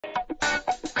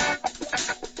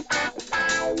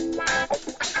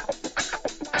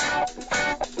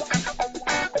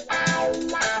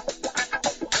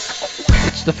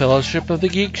It's the Fellowship of the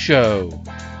Geek Show,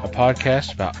 a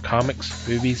podcast about comics,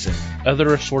 movies, and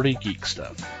other assorted geek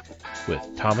stuff,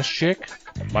 with Thomas Chick,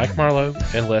 Mike Marlowe,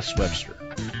 and Les Webster.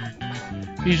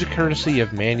 Music courtesy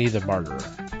of Manny the Martyr.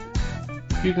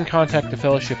 You can contact the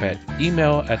Fellowship at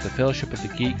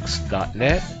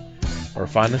email@thefellowshipofthegeeks.net, or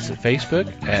find us at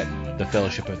Facebook at The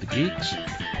Fellowship of the Geeks,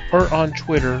 or on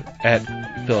Twitter at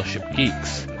Fellowship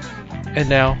Geeks. And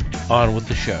now, on with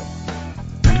the show.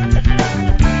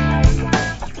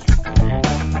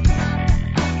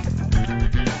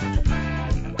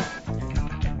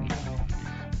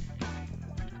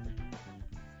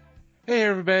 Hey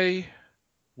everybody,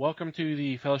 welcome to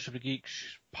the Fellowship of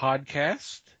Geeks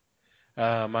podcast.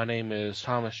 My name is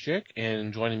Thomas Chick,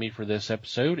 and joining me for this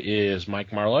episode is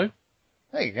Mike Marlowe.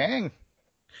 Hey gang.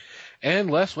 And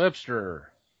Les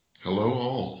Webster. Hello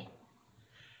all.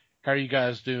 How are you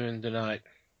guys doing tonight?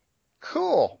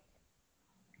 Cool.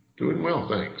 Doing well,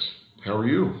 thanks. How are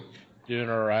you? Doing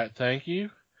alright, thank you.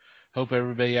 Hope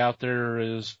everybody out there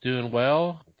is doing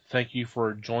well. Thank you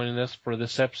for joining us for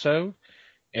this episode.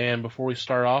 And before we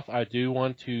start off, I do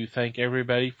want to thank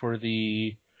everybody for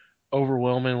the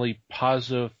overwhelmingly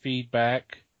positive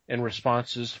feedback and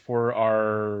responses for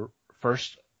our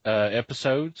first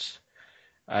episodes.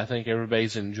 I think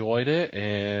everybody's enjoyed it,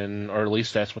 or at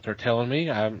least that's what they're telling me.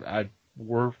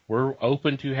 We're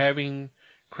open to having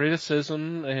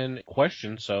criticism and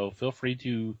questions, so feel free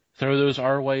to throw those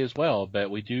our way as well. But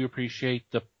we do appreciate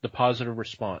the positive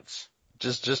response.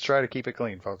 Just try to keep it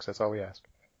clean, folks. That's all we ask.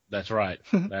 That's right.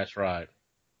 That's right.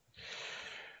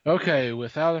 Okay,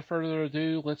 without further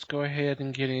ado, let's go ahead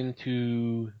and get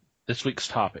into this week's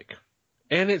topic.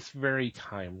 And it's very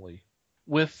timely.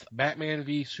 With Batman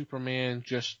v Superman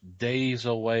just days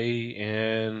away,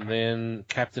 and then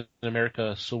Captain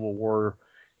America Civil War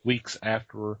weeks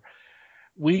after,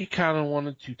 we kind of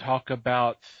wanted to talk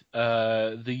about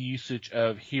the usage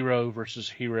of hero versus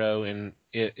hero, and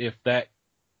if that...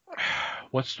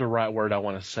 What's the right word I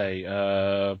want to say?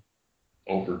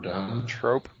 Overdone.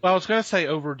 Trope? Well, I was going to say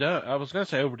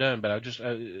overdone, but I just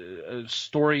a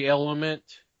story element.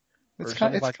 It's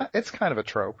kind of a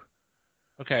trope.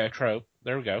 Okay, a trope.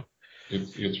 There we go.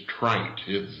 It's trite.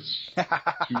 It's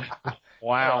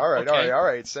wow. All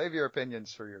right. Save your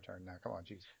opinions for your turn now. Come on,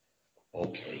 jeez.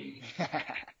 Okay.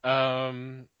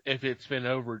 If it's been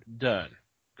overdone,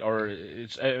 or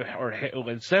it's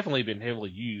definitely been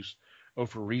heavily used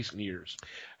over recent years.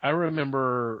 I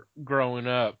remember growing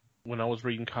up when I was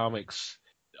reading comics,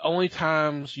 only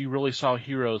times you really saw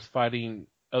heroes fighting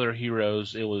other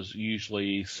heroes, it was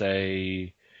usually,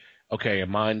 say, a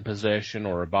mind possession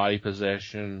or a body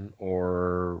possession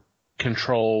or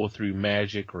control through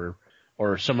magic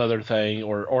or some other thing,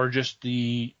 or just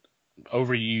the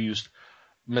overused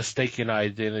mistaken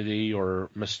identity or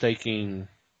mistaken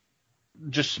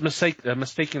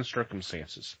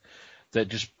circumstances that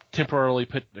just temporarily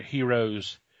put the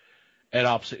heroes at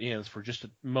opposite ends for just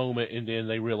a moment, and then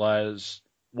they realize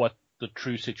what the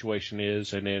true situation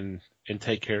is and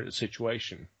take care of the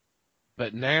situation.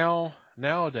 But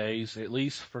nowadays, at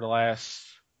least for the last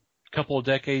couple of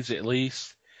decades at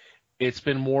least, it's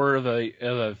been more of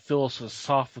a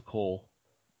philosophical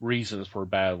reasons for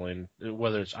battling,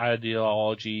 whether it's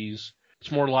ideologies.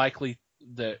 It's more likely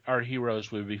that our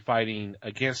heroes would be fighting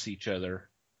against each other,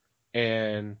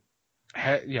 and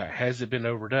has it been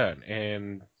overdone?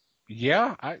 And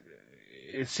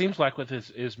it seems like with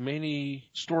as many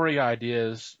story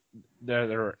ideas that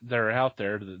are out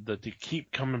there, that to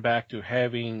keep coming back to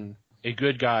having a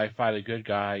good guy fight a good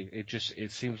guy,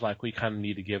 it seems like we kind of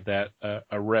need to give that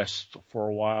a rest for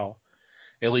a while.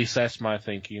 At least that's my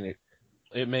thinking.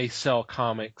 It may sell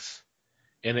comics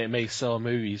and it may sell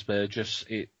movies, but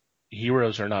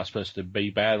heroes are not supposed to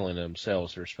be battling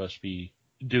themselves. They're supposed to be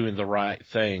doing the right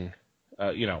thing.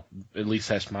 At least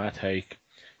that's my take.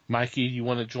 Mikey, you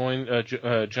want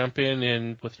to jump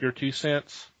in with your 2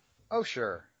 cents? Oh,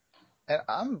 sure. And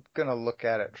I'm going to look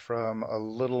at it from a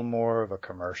little more of a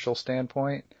commercial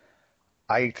standpoint.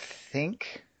 I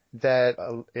think that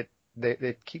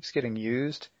it keeps getting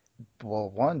used, well,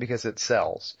 one, because it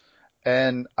sells.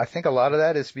 And I think a lot of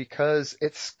that is because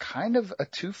it's kind of a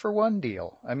 2-for-1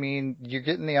 deal. I mean, you're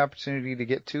getting the opportunity to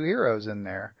get 2 heroes in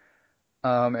there.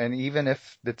 And even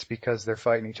if it's because they're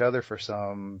fighting each other for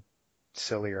some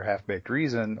silly or half-baked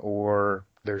reason, or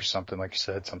there's something, like you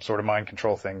said, some sort of mind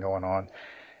control thing going on,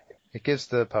 it gives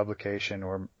the publication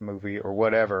or movie or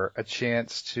whatever a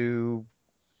chance to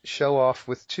show off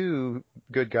with 2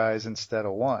 good guys instead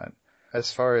of 1.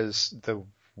 As far as the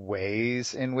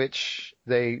ways in which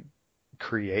they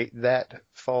create that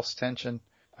false tension,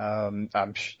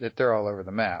 they're all over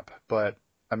the map. But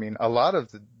I mean, a lot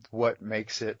of the what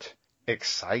makes it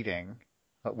exciting,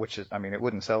 which is, I mean, it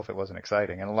wouldn't sell if it wasn't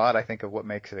exciting. And a lot, I think, of what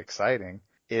makes it exciting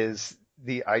is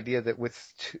the idea that with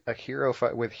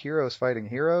with heroes fighting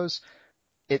heroes,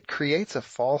 it creates a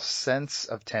false sense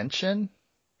of tension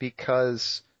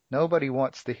because nobody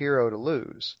wants the hero to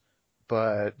lose,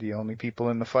 but the only people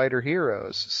in the fight are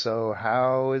heroes. So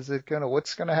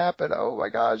what's gonna happen? Oh my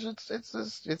gosh, it's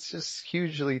this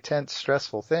hugely tense,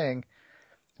 stressful thing,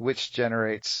 which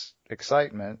generates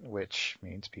excitement, which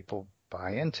means people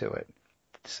buy into it.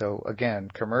 So again,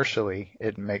 commercially,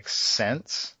 it makes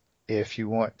sense if you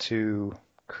want to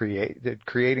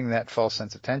creating that false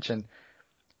sense of tension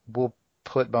will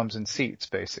put bums in seats,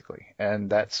 basically. And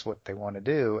that's what they want to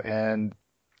do. And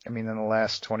I mean, in the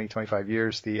last 20, 25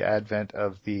 years, the advent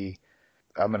of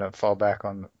I'm going to fall back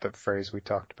on the phrase we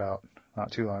talked about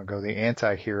not too long ago, the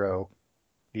anti-hero,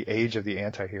 the age of the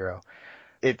anti-hero.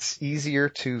 It's easier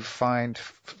to find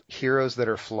heroes that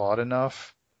are flawed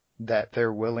enough that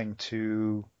they're willing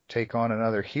to take on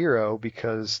another hero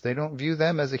because they don't view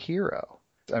them as a hero.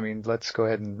 I mean, let's go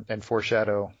ahead and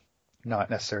foreshadow, not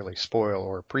necessarily spoil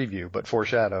or preview, but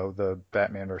foreshadow the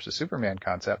Batman versus Superman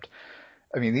concept.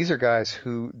 I mean, these are guys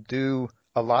who do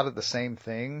a lot of the same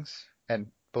things and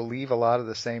believe a lot of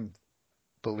the same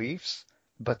beliefs,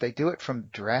 but they do it from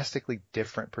drastically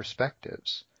different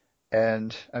perspectives.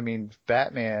 And I mean,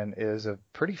 Batman is a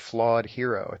pretty flawed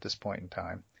hero at this point in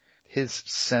time. His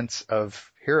sense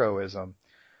of heroism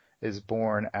is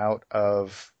born out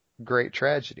of great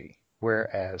tragedy,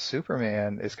 whereas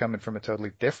Superman is coming from a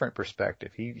totally different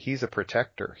perspective. He's a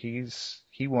protector.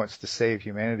 He wants to save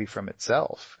humanity from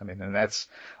itself. I mean, and that's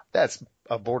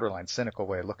a borderline cynical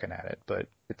way of looking at it, but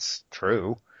it's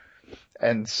true.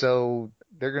 And so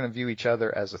they're going to view each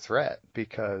other as a threat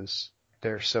because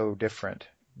they're so different.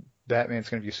 Batman's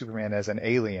going to view Superman as an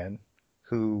alien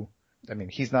who, I mean,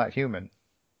 he's not human.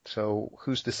 So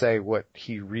who's to say what's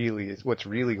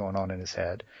really going on in his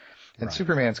head? And right.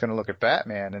 Superman's going to look at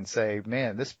Batman and say,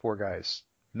 man, this poor guy's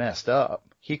messed up.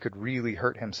 He could really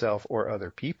hurt himself or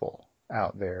other people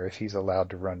out there if he's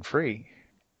allowed to run free.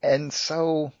 And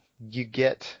so you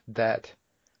get that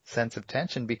sense of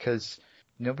tension because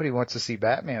nobody wants to see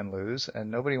Batman lose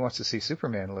and nobody wants to see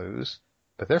Superman lose,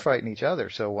 but they're fighting each other.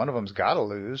 So one of them's got to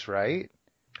lose, right?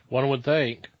 One would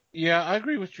think. Yeah, I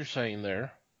agree with what you're saying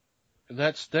there.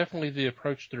 That's definitely the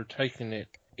approach they're taking it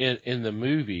in the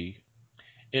movie.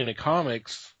 In the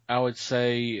comics, I would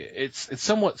say it's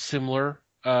somewhat similar,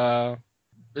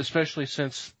 especially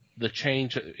since the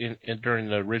change during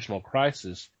the original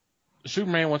Crisis.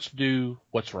 Superman wants to do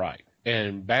what's right,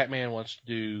 and Batman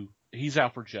he's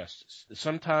out for justice.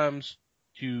 Sometimes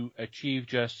to achieve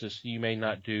justice, you may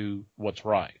not do what's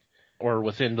right, or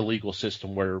within the legal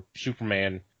system where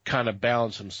Superman kind of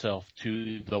bounds himself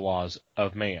to the laws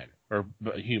of man or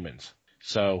humans.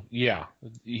 So yeah,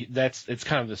 it's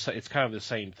kind of the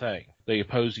same thing. They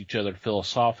oppose each other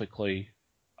philosophically.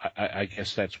 I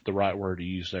guess that's the right word to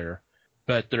use there.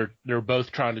 But they're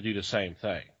both trying to do the same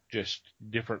thing, just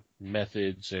different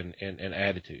methods and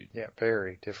attitude. Yeah,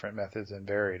 very different methods and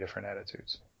very different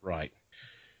attitudes. Right.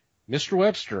 Mr.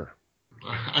 Webster.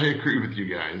 I agree with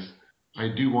you guys. I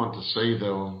do want to say,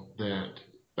 though, that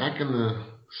back in the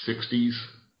 60s,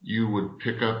 you would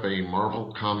pick up a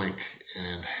Marvel comic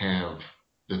and have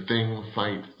the Thing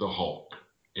fight the Hulk.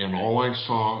 And all I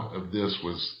saw of this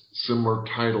was similar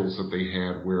titles that they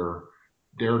had where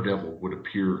Daredevil would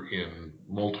appear in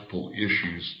multiple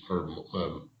issues or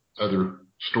other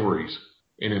stories.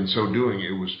 And in so doing,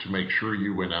 it was to make sure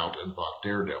you went out and bought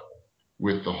Daredevil.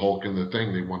 With the Hulk and the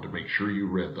Thing, they wanted to make sure you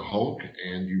read the Hulk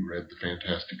and you read the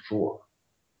Fantastic Four.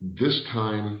 This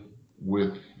time,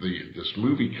 with this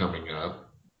movie coming up,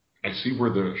 I see where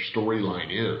the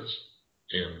storyline is.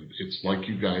 And it's like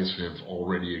you guys have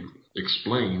already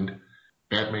explained,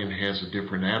 Batman has a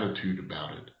different attitude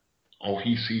about it. All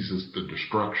he sees is the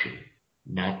destruction.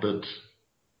 Not that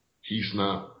he's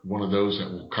not one of those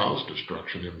that will cause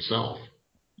destruction himself.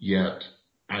 Yet,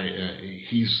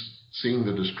 he's seeing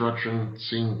the destruction,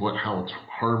 seeing how it's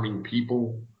harming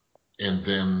people, and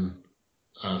then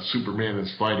Superman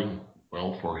is fighting,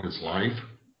 well, for his life.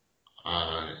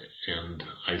 And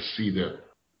I see that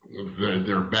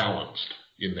they're balanced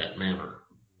in that manner.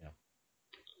 Yeah.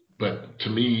 But to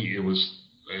me, it was,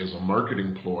 as a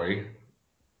marketing ploy,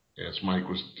 as Mike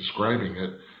was describing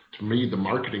it, to me, the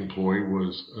marketing ploy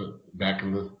was back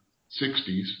in the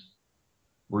 60s,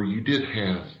 where you did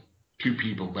have two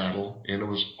people battle, and it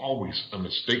was always a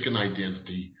mistaken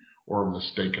identity or a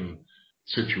mistaken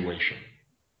situation.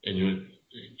 And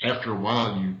after a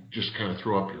while, you just kind of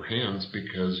throw up your hands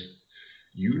because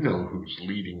you know who's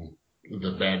leading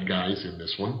the bad guys in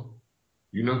this one.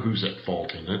 You know who's at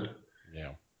fault in it.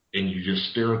 Yeah. And you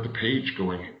just stare at the page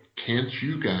going, can't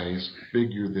you guys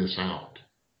figure this out?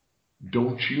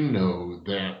 Don't you know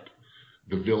that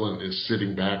the villain is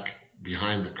sitting back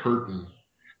behind the curtain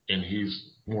and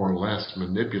he's more or less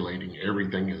manipulating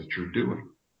everything that you're doing?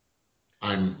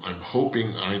 I'm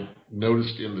hoping, I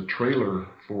noticed in the trailer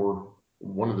for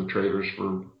one of the trailers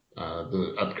for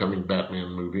the upcoming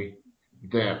Batman movie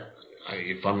that,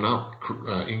 if I'm not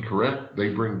incorrect, they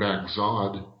bring back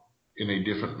Zod in a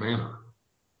different manner.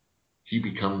 He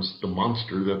becomes the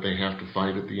monster that they have to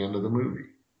fight at the end of the movie.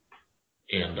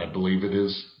 And I believe it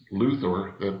is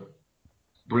Luthor that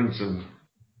brings him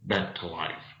back to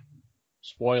life.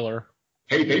 Spoiler.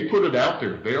 Hey, they put it out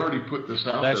there. They already put this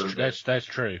out there. That's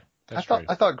true.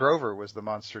 I thought Grover was the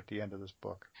monster at the end of this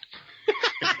book.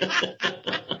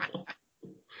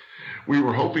 We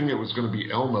were hoping it was going to be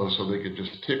Elmo so they could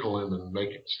just tickle him and make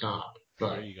it stop.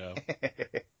 But there you go.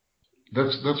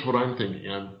 That's what I'm thinking.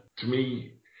 And to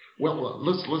me, well,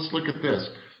 let's look at this.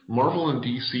 Marvel and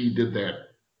DC did that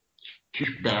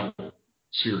huge battle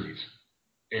series,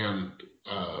 and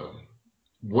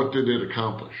what did it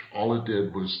accomplish? All it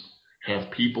did was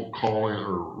have people call in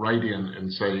or write in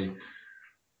and say,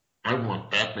 I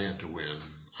want Batman to win.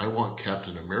 I want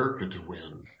Captain America to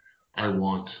win. I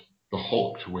want the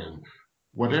Hulk to win.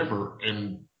 Whatever.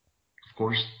 And, of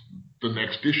course, the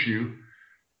next issue,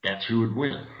 that's who would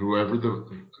win. Whoever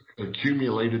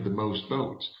accumulated the most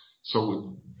votes.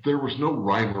 So there was no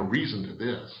rhyme or reason to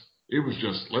this. It was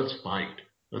just, let's fight.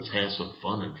 Let's have some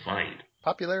fun and fight.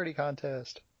 Popularity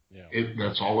contest. Yeah.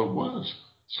 That's all it was.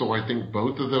 So I think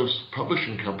both of those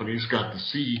publishing companies got to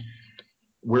see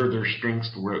where their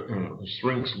strengths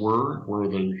were, where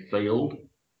they failed,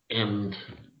 and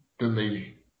then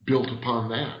they built upon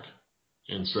that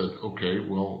and said, okay,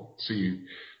 well, see,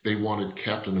 they wanted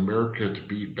Captain America to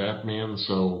beat Batman,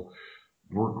 so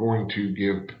we're going to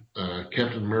give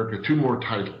Captain America 2 more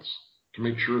titles to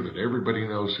make sure that everybody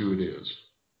knows who it is.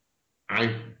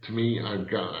 I'm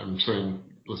saying,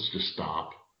 let's just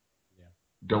stop. Yeah.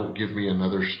 Don't give me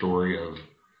another story of,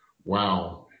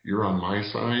 wow, you're on my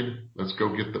side, let's go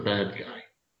get the bad guy.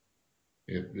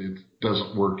 It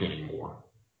doesn't work anymore.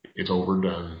 It's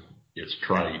overdone. It's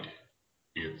trite.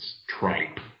 It's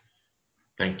tripe.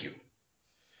 Thank you.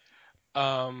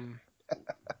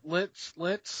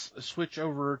 Let's switch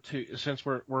over to, since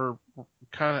we're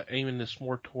kind of aiming this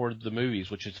more toward the movies,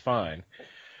 which is fine.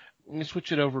 Let's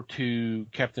switch it over to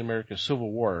Captain America: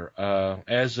 Civil War.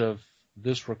 As of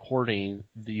this recording,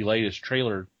 the latest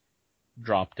trailer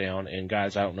dropped down, and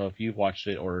guys, I don't know if you've watched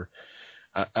it, or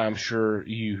I'm sure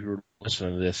you who are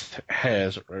listening to this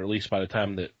has, or at least by the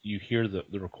time that you hear the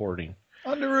recording.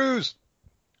 Underoos!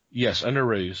 Yes,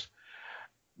 Underoos.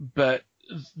 But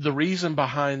the reason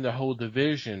behind the whole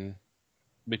division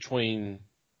between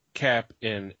Cap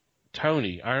and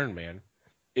Tony, Iron Man,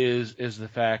 is the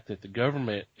fact that the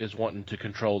government is wanting to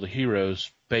control the heroes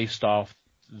based off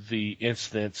the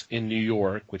incidents in New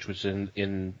York, which was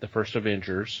in the first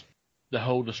Avengers, the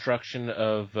whole destruction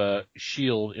of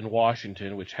S.H.I.E.L.D. in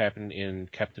Washington, which happened in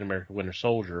Captain America: Winter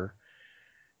Soldier,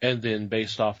 and then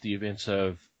based off the events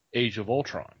of Age of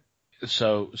Ultron.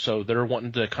 So they're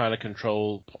wanting to kind of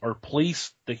control or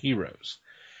police the heroes.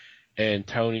 And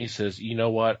Tony says, you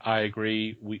know what? I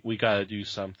agree. We got to do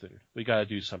something. We got to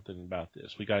do something about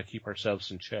this. We got to keep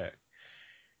ourselves in check.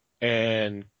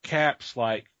 And Cap's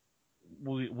like,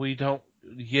 we don't.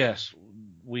 Yes,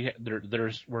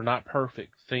 we're not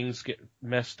perfect. Things get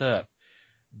messed up,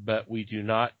 but we do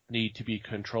not need to be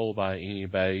controlled by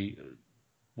anybody.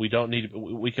 We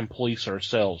can police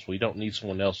ourselves. We don't need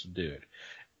someone else to do it.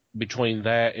 Between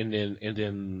that and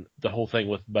then the whole thing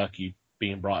with Bucky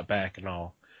being brought back and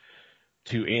all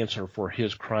to answer for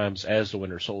his crimes as the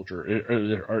Winter Soldier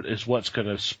is what's going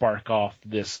to spark off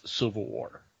this Civil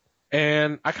War.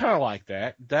 And I kind of like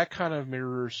that. That kind of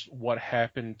mirrors what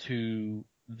happened to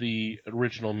the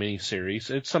original miniseries.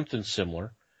 It's something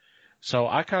similar. So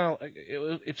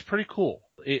it's pretty cool.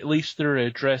 At least they're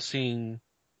addressing,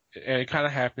 and it kind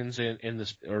of happens in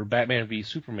this, or Batman v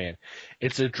Superman.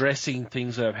 It's addressing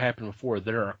things that have happened before.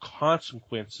 There are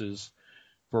consequences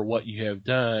for what you have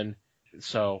done.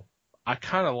 So I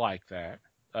kind of like that.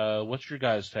 What's your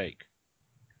guys' take?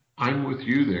 I'm with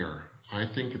you there. I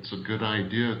think it's a good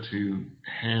idea to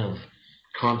have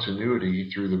continuity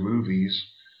through the movies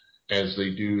as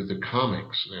they do the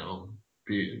comics now,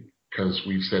 because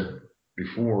we've said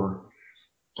before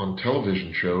on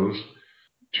television shows,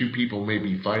 2 people may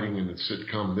be fighting in a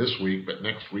sitcom this week, but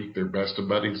next week they're best of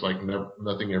buddies like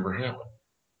nothing ever happened.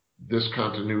 This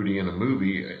continuity in a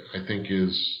movie, I think,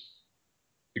 is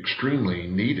extremely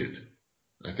needed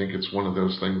I think it's one of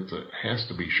those things that has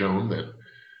to be shown that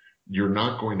you're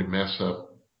not going to mess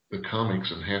up the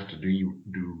comics and have to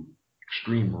do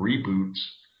extreme reboots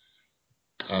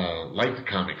like the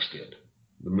comics did.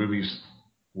 The movies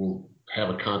will have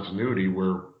a continuity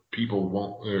where people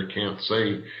won't or can't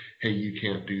say, hey, you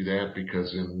can't do that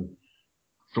because in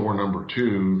Thor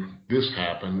 #2 this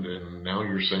happened and now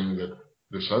you're saying that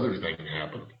this other thing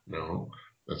happened. No,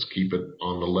 let's keep it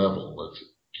on the level. Let's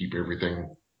keep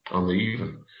everything on the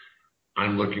even.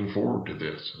 I'm looking forward to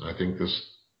this. I think this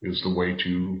is the way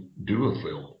to do a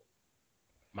film.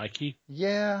 Mikey?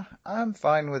 Yeah, I'm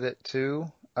fine with it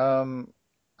too.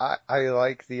 I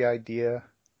like the idea.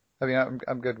 I mean,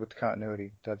 I'm good with the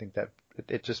continuity. I think that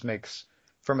it just makes,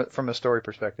 from a story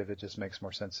perspective, it just makes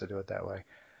more sense to do it that way.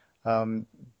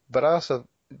 But I also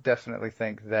definitely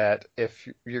think that if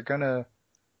you're gonna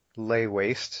lay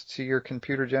waste to your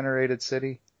computer-generated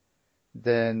city,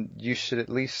 then you should at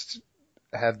least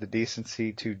have the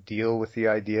decency to deal with the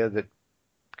idea that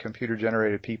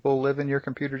computer-generated people live in your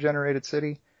computer-generated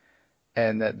city,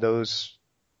 and that those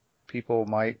people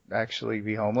might actually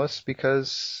be homeless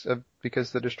because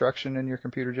the destruction in your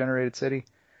computer-generated city.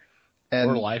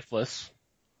 Or lifeless.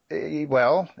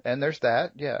 Well, and there's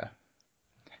that, yeah.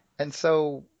 And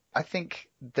so I think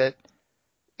that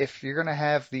if you're going to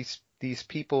have these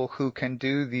people who can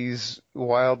do these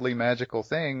wildly magical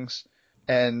things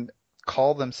and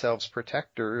call themselves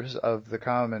protectors of the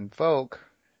common folk,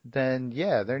 then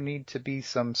yeah, there needs to be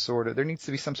some sort of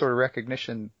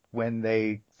recognition when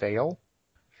they fail,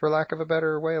 for lack of a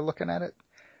better way of looking at it.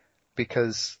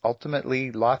 Because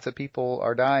ultimately lots of people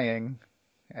are dying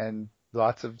and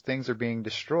lots of things are being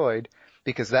destroyed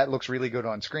because that looks really good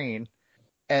on screen.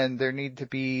 And there need to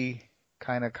be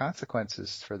kind of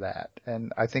consequences for that.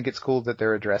 And I think it's cool that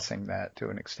they're addressing that to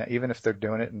an extent, even if they're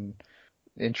doing it in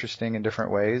interesting and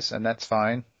different ways, and that's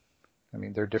fine. I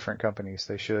mean, they're different companies.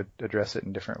 They should address it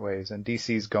in different ways. And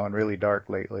DC's gone really dark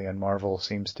lately, and Marvel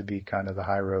seems to be kind of the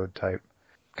high road type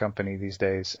company these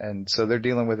days. And so they're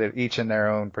dealing with it each in their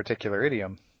own particular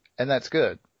idiom. And that's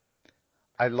good.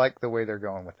 I like the way they're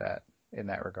going with that in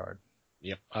that regard.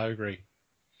 Yep, I agree.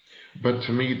 But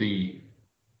to me,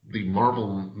 the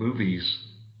Marvel movies,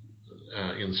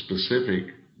 in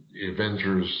specific,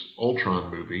 Avengers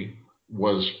Ultron movie,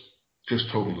 was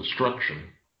just total destruction.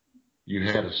 You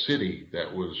had a city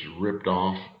that was ripped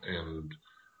off, and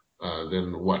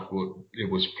then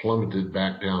it was plummeted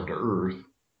back down to Earth,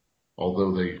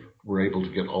 although they were able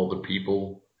to get all the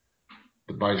people,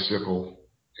 the bicycle,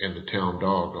 and the town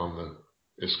dog on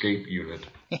the escape unit.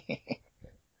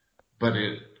 But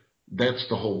that's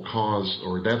the whole cause,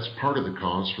 or that's part of the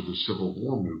cause for the Civil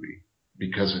War movie,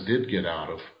 because it did get out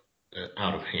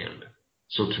of hand.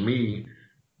 So to me,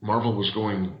 Marvel was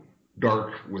going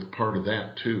dark with part of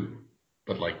that too.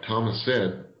 But like Thomas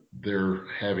said, they're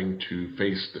having to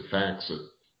face the facts that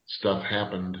stuff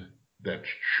happened that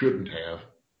shouldn't have,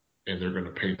 and they're going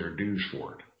to pay their dues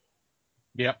for it.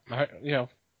 Yep.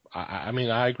 I mean,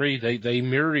 I agree. They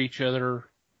mirror each other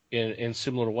in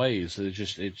similar ways.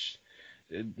 It's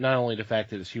not only the fact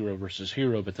that it's hero versus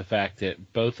hero, but the fact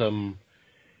that both of them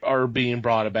are being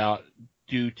brought about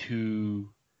due to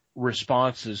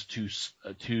responses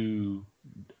to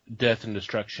death and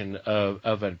destruction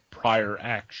of a prior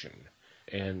action,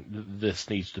 and this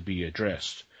needs to be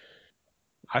addressed.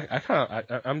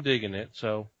 I'm digging it,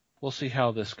 so we'll see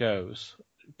how this goes.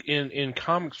 In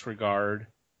comics regard,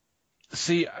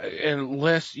 see, and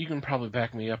Les, you can probably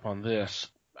back me up on this.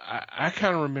 I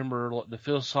kind of remember the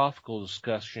philosophical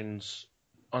discussions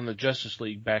on the Justice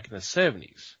League back in the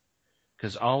 70s,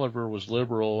 because Oliver was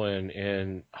liberal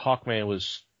and Hawkman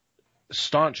was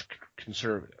staunch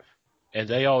conservative. And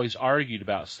they always argued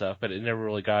about stuff, but it never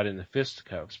really got into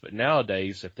fisticuffs. But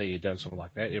nowadays, if they had done something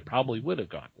like that, it probably would have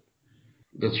gotten.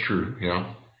 That's true,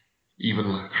 yeah.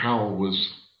 Even Hal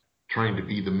was trying to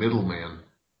be the middleman.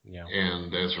 Yeah.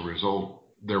 And as a result,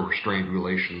 there were strained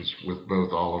relations with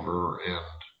both Oliver and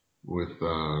with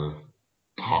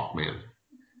Hawkman.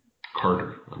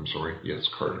 Carter, I'm sorry. Yes,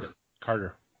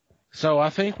 Carter. So I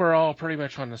think we're all pretty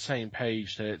much on the same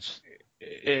page that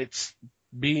it's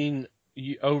being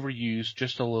overused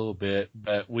just a little bit,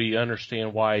 but we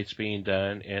understand why it's being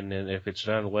done, and then if it's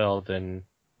done well, then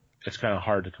it's kind of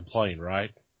hard to complain,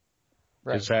 right?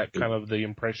 Right. Is that kind of the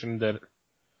impression that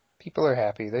people are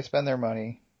happy? They spend their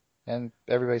money, and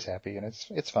everybody's happy, and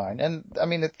it's fine. And I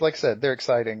mean, it's like I said, they're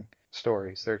exciting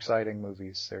stories, they're exciting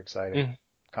movies, they're exciting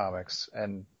comics,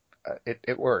 and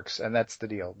it works, and that's the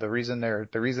deal. The reason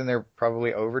they're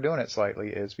probably overdoing it slightly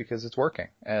is because it's working,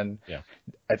 and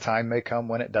a time may come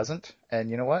when it doesn't, and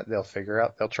you know what?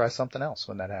 They'll try something else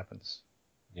when that happens.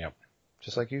 Yep.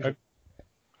 Just like usual.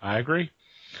 I agree.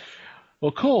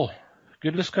 Well, cool.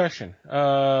 Good discussion.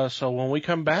 So when we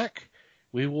come back,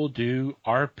 we will do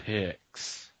our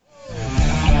picks.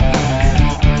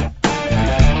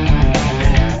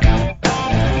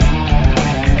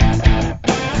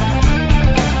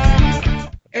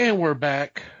 And we're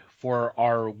back for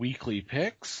our weekly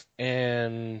picks.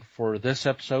 And for this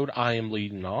episode, I am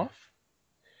leading off.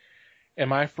 And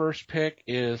my first pick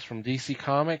is from DC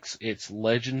Comics. It's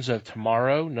Legends of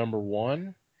Tomorrow,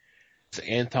 #1. It's an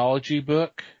anthology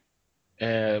book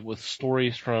with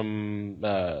stories from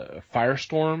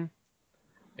Firestorm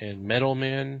and Metal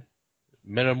Men,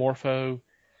 Metamorpho,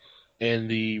 and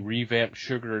the revamped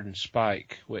Sugar and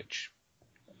Spike, which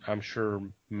I'm sure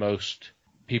most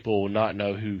people will not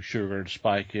know who Sugar and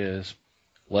Spike is.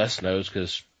 Les knows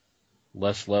because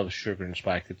Les loves Sugar and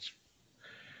Spike.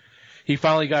 He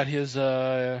finally got his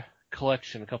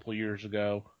collection a couple of years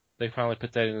ago. They finally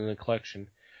put that in the collection.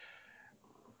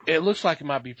 It looks like it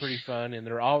might be pretty fun, and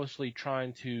they're obviously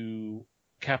trying to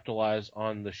capitalize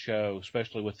on the show,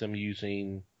 especially with them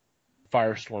using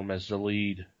Firestorm as the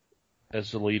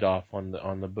lead off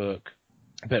on the book.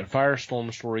 But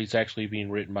Firestorm story is actually being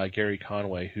written by Gary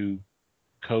Conway, who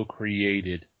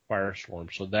co-created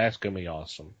Firestorm, so that's going to be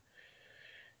awesome.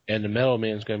 And the Metal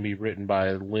Man is going to be written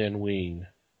by Len Wein,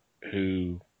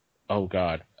 who, oh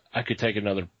God, I could take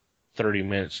another 30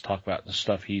 minutes to talk about the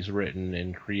stuff he's written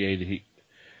and created.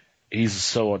 He's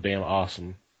so damn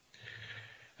awesome.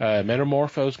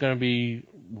 Metamorpho is going to be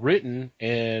written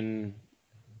and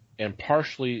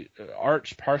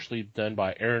art's partially done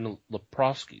by Aaron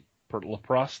Leprosky.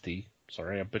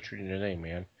 Sorry, I'm butchering your name,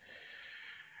 man.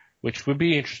 Which would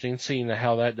be interesting, seeing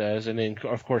how that does. And then,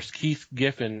 of course, Keith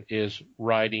Giffen is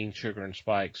writing Sugar and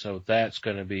Spike, so that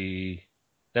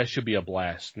should be a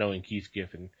blast, knowing Keith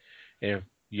Giffen. And if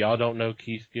y'all don't know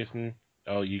Keith Giffen,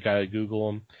 you gotta Google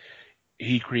him.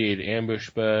 He created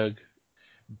Ambush Bug.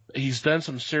 He's done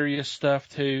some serious stuff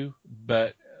too,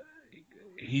 but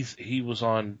he was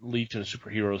on Legion of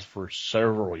Superheroes for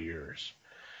several years.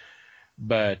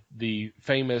 But the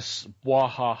famous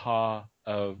Wahaha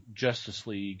of Justice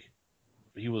League,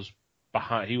 he was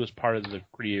part of the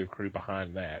creative crew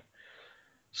behind that.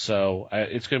 So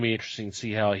it's going to be interesting to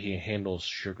see how he handles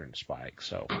Sugar and Spike.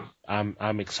 So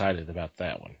I'm excited about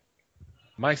that one.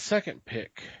 My second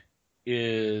pick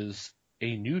is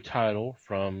a new title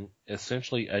from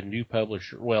essentially a new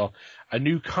publisher. Well, a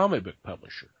new comic book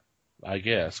publisher, I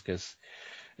guess, because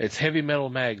it's Heavy Metal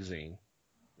Magazine.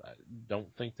 I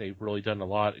don't think they've really done a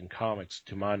lot in comics,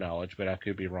 to my knowledge, but I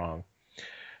could be wrong.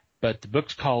 But the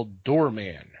book's called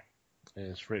Doorman, and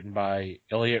it's written by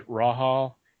Elliot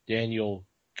Rahal, Daniel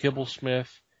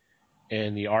Kibblesmith,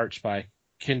 and the art's by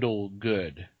Kendall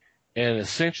Good. And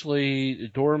essentially,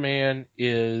 Doorman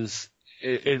is,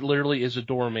 it literally is a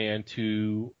doorman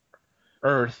to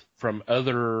Earth from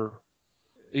either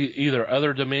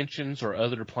other dimensions or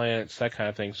other planets, that kind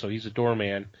of thing. So he's a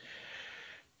doorman.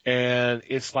 And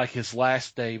it's like his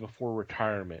last day before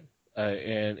retirement.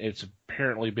 And it's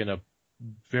apparently been a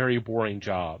very boring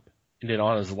job. And then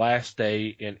on his last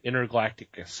day, an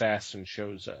intergalactic assassin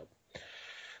shows up.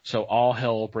 So all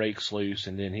hell breaks loose,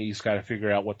 and then he's got to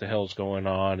figure out what the hell's going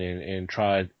on and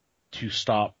try to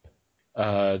stop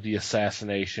the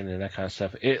assassination and that kind of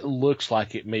stuff. It looks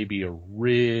like it may be a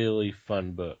really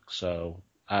fun book, so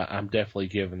I'm definitely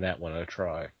giving that one a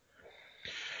try.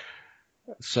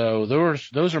 So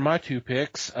those are my two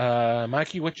picks.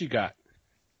 Mikey, what you got?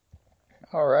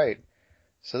 All right.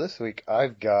 So this week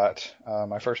I've got,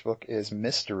 my first book is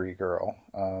Mystery Girl.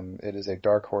 It is a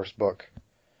Dark Horse book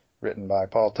written by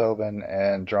Paul Tobin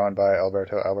and drawn by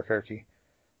Alberto Albuquerque.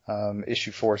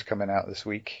 Issue 4 is coming out this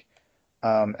week.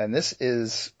 And this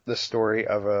is the story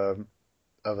of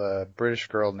a British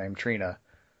girl named Trina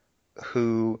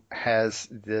who has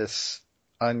this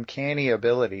uncanny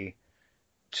ability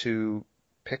to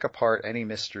pick apart any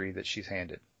mystery that she's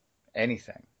handed.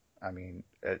 Anything. I mean,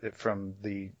 from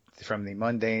the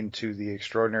mundane to the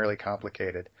extraordinarily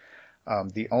complicated.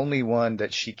 The only one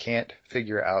that she can't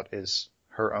figure out is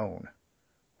her own,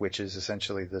 which is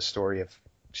essentially the story of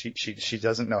she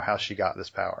doesn't know how she got this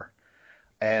power.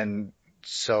 And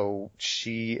so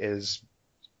she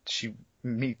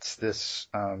meets this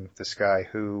guy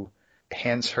who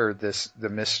hands her the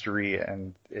mystery,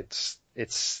 and it's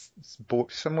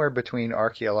somewhere between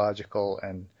archaeological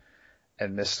and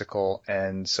mystical,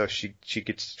 and so she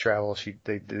gets to travel.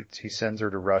 He sends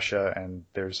her to Russia, and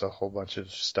there's a whole bunch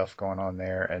of stuff going on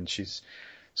there, and she's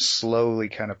slowly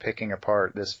kind of picking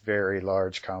apart this very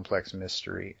large, complex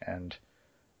mystery, and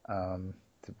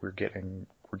we're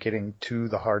getting to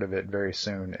the heart of it very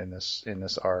soon in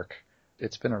this arc.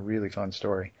 It's been a really fun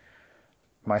story.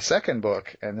 My second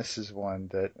book, and this is one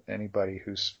that anybody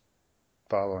who's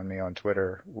following me on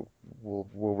Twitter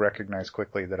will recognize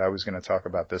quickly that I was going to talk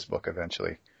about this book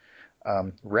eventually.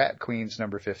 Rat Queens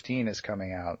number 15 is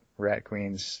coming out. Rat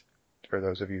Queens, for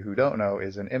those of you who don't know,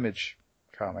 is an Image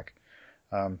comic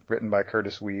written by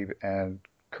Curtis Weeb and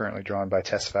currently drawn by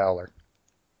Tess Fowler.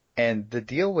 And the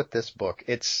deal with this book,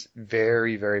 it's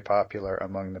very, very popular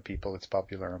among the people it's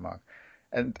popular among.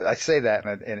 And I say that,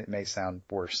 and it may sound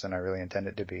worse than I really intend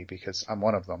it to be, because I'm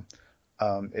one of them.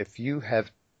 If you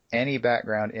have any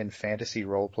background in fantasy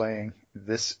role-playing,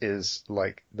 this is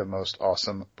like the most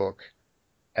awesome book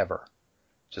ever.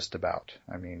 Just about.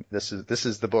 I mean, this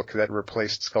is the book that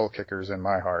replaced Skull Kickers in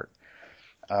my heart.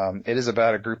 It is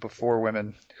about a group of 4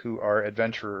 women who are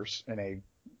adventurers in a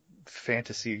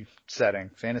fantasy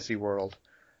setting, fantasy world,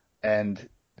 and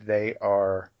they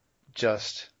are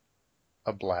just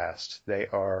a blast. They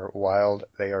are wild,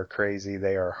 they are crazy,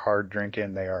 they are hard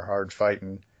drinking, they are hard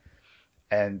fighting,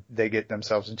 and they get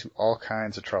themselves into all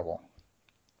kinds of trouble.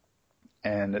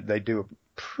 And they do a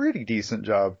pretty decent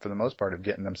job for the most part of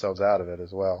getting themselves out of it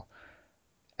as well.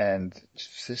 And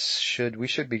we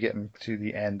should be getting to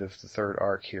the end of the 3rd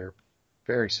arc here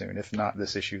very soon. If not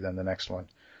this issue, then the next one.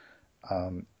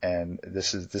 And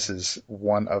this is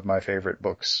one of my favorite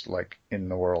books, like, in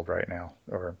the world right now,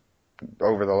 or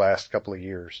over the last couple of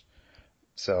years.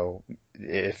 So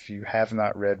if you have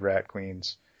not read Rat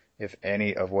Queens, if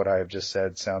any of what I have just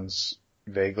said sounds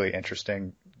vaguely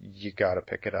interesting, you gotta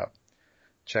pick it up.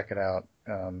 Check it out.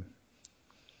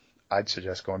 I'd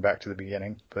suggest going back to the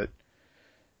beginning, but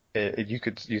you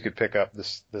could pick up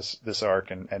this arc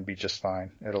and be just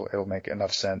fine. It'll make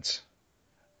enough sense,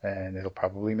 and it'll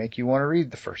probably make you want to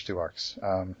read the first 2 arcs.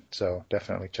 So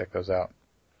definitely check those out.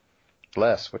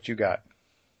 Les, what you got?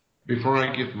 Before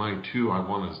I give mine 2, I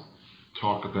want to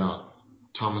talk about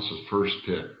Thomas's first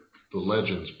pick, the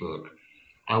Legends book.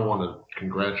 I want to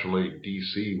congratulate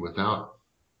DC without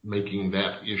making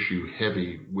that issue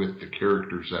heavy with the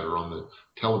characters that are on the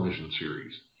television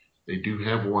series. They do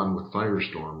have one with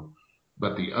Firestorm,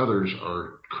 but the others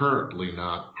are currently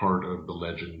not part of the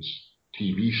Legends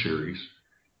TV series.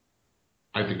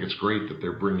 I think it's great that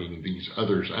they're bringing these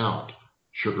others out.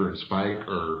 Sugar and Spike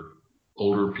are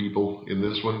older people in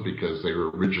this one because they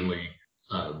were originally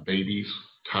babies,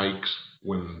 tykes,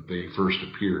 when they first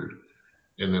appeared.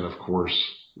 And then, of course,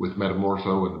 with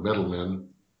Metamorpho and the Metalmen,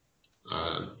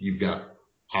 you've got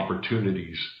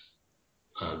opportunities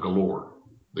galore.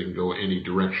 They can go any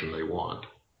direction they want.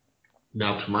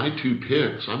 Now, to my 2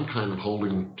 picks, I'm kind of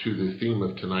holding to the theme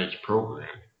of tonight's program.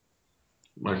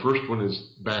 My first one is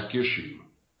Back Issue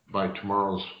by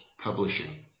Tomorrow's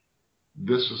Publishing.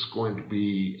 This is going to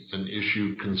be an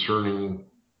issue concerning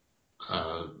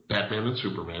Batman and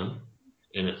Superman,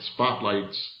 and it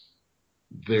spotlights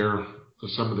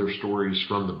some of their stories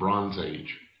from the Bronze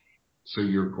Age. So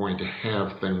you're going to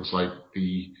have things like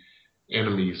the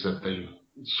enemies that they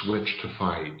switch to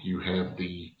fight. You have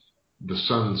the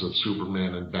sons of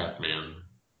Superman and Batman,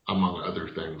 among other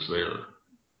things there.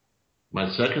 My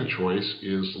second choice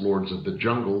is Lords of the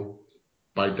Jungle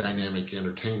by Dynamic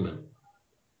Entertainment.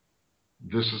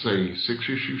 This is a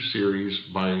 6-issue series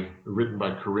written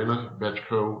by Corinna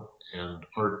Bechko and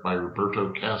art by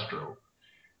Roberto Castro.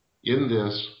 In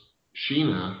this,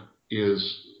 Sheena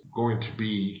is going to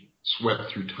be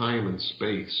swept through time and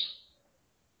space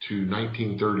to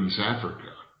 1930s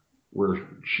Africa, where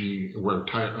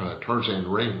Tarzan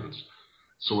reigns.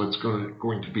 So it's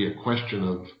going to be a question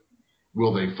of,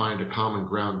 will they find a common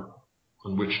ground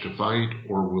on which to fight,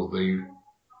 or will they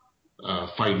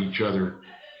fight each other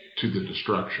to the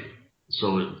destruction?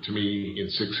 So to me, in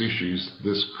 6 issues,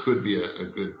 this could be a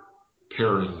good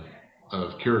pairing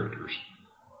of characters,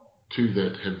 2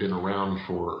 that have been around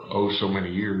for so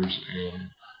many years and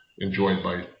enjoyed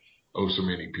by so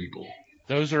many people.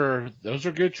 Those are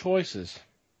good choices,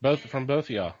 from both of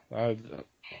y'all. I'm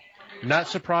not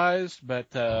surprised, but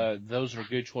those are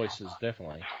good choices,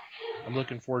 definitely. I'm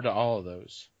looking forward to all of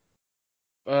those.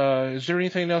 Is there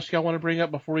anything else y'all want to bring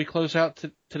up before we close out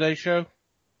today's show?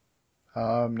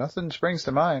 Nothing springs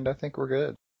to mind. I think we're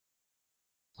good.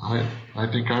 I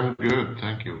think I'm good.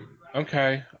 Thank you.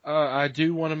 Okay. I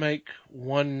do want to make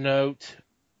one note.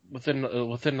 Within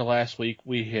the last week,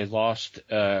 we had lost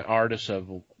artists of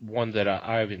one that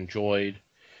I've enjoyed,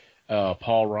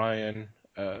 Paul Ryan.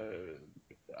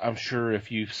 I'm sure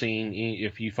if you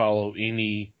follow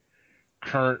any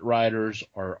current writers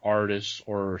or artists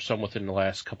or some within the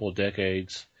last couple of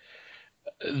decades,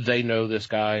 they know this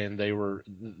guy, and they were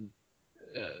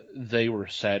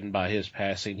saddened by his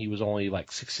passing. He was only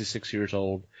like 66 years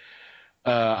old.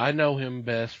 I know him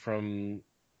best from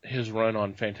his run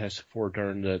on Fantastic Four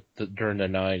during the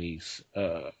 90s.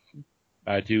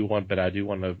 I do want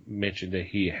to mention that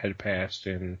he had passed,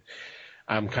 and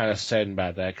I'm kind of saddened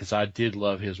by that because I did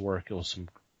love his work. It was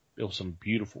some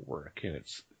beautiful work, and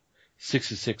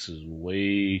 66 is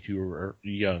way too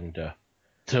young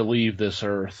to leave this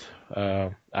earth.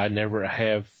 I never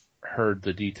have heard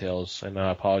the details, and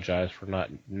I apologize for not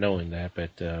knowing that,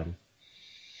 but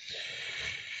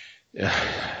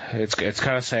it's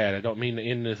kind of sad. I don't mean to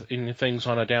end things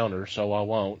on a downer, so I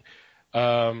won't.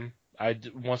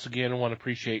 Once again want to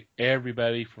appreciate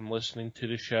everybody from listening to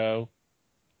the show,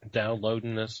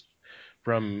 downloading this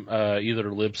from either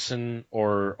Libsyn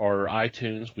or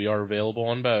iTunes. We are available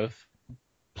on both.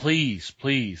 Please,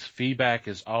 feedback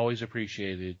is always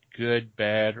appreciated, good,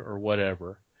 bad, or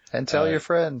whatever. And tell your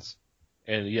friends.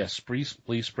 And yes, please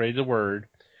spread the word.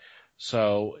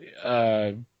 So,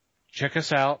 check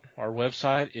us out. Our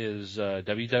website is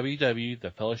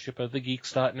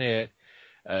www.thefellowshipofthegeeks.net.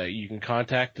 You can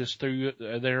contact us through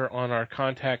there on our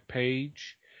contact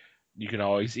page. You can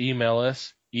always email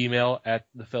us,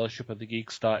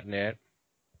 email@thefellowshipofthegeeks.net.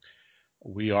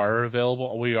 We are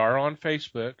available. We are on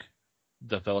Facebook,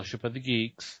 The Fellowship of the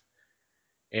Geeks,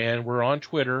 and we're on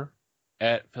Twitter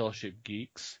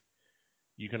 @FellowshipGeeks.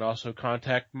 You can also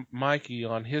contact Mikey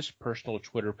on his personal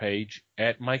Twitter page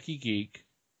 @MikeyGeek,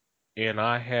 and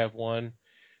I have one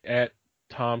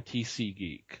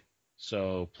 @TomTCGeek.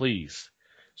 So please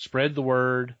spread the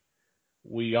word.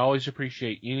 We always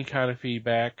appreciate any kind of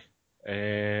feedback,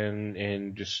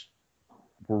 and just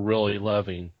we're really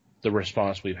loving the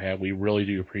response we've had. We really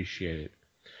do appreciate it.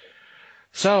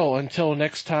 So until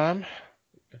next time,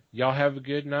 y'all have a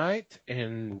good night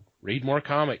and read more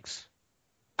comics.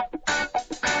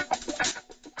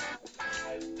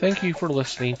 Thank you for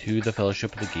listening to the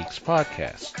Fellowship of the Geeks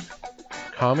podcast.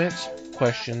 Comments,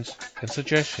 questions, and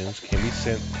suggestions can be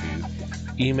sent to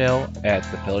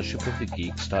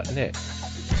email@thefellowshipofthegeeks.net.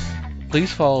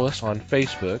 Please follow us on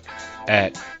Facebook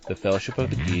 @The Fellowship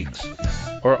of the Geeks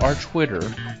or our Twitter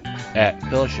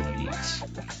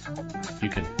 @FellowshipGeeks. You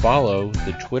can follow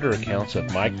the Twitter accounts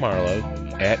of Mike Marlowe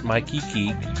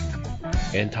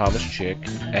 @MikeyGeek and Thomas Chick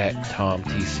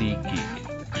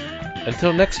 @TomTCGeek.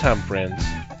 Until next time, friends.